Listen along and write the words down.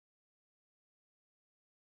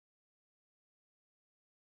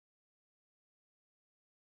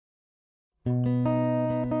I've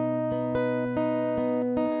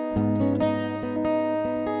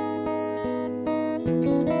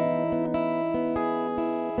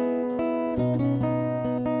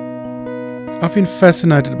been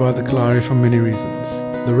fascinated by the Kalahari for many reasons.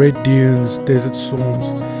 The red dunes, desert storms,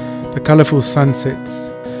 the colourful sunsets,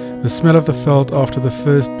 the smell of the veld after the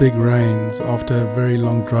first big rains after a very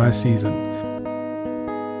long dry season.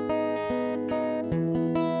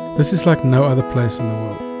 This is like no other place in the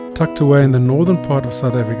world. Tucked away in the northern part of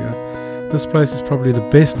South Africa, this place is probably the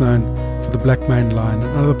best known for the black maned lion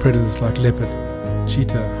and other predators like leopard,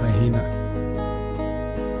 cheetah, hyena.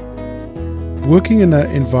 Working in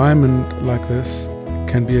an environment like this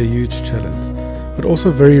can be a huge challenge, but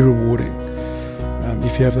also very rewarding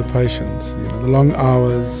if you have the patience. The long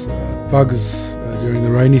hours, bugs during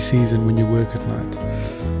the rainy season when you work at night.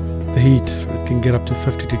 The heat, it can get up to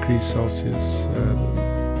 50 degrees Celsius.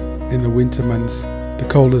 In the winter months, the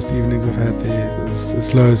coldest evenings I've had there is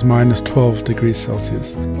as low as minus 12 degrees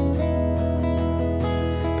Celsius.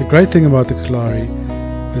 The great thing about the Kalahari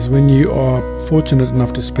is when you are fortunate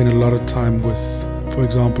enough to spend a lot of time with, for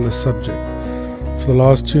example, a subject. For the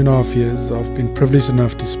last 2.5 years, I've been privileged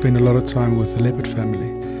enough to spend a lot of time with the leopard family.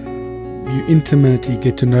 You intimately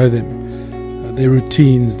get to know them, their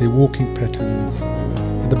routines, their walking patterns,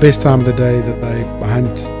 the best time of the day that they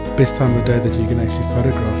hunt, the best time of the day that you can actually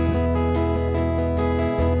photograph them.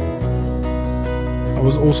 I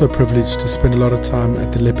was also privileged to spend a lot of time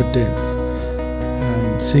at the leopard dens,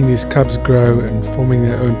 seeing these cubs grow and forming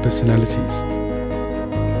their own personalities.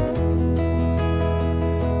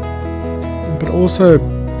 But also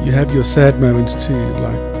you have your sad moments too,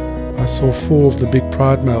 like I saw 4 of the big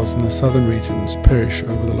pride males in the southern regions perish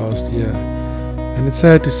over the last year, and it's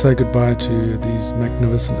sad to say goodbye to these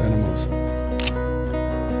magnificent animals.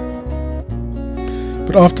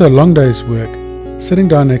 But after a long day's work, sitting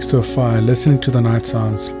down next to a fire, listening to the night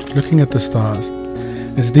sounds, looking at the stars,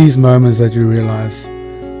 it's these moments that you realize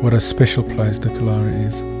what a special place the Kalahari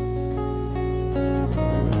is.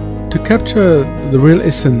 To capture the real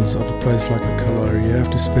essence of a place like the Kalahari, you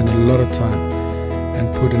have to spend a lot of time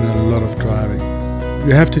and put in a lot of driving.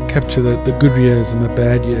 You have to capture the good years and the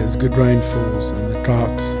bad years, good rainfalls and the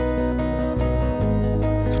droughts.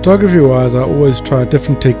 Photography wise, I always try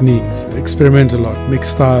different techniques, experiment a lot, mix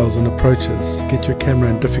styles and approaches, get your camera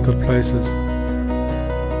in difficult places.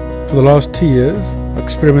 For the last 2 years, I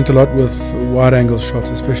experiment a lot with wide-angle shots,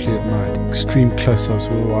 especially at night, extreme close-ups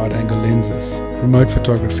with wide-angle lenses, remote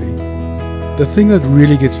photography. The thing that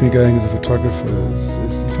really gets me going as a photographer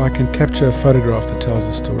is if I can capture a photograph that tells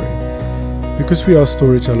a story, because we are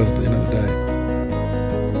storytellers at the end of the day.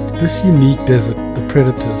 This unique desert, the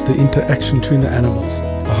predators, the interaction between the animals,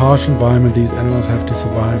 the harsh environment these animals have to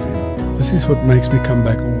survive in, this is what makes me come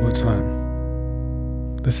back all the time.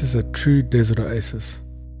 This is a true desert oasis.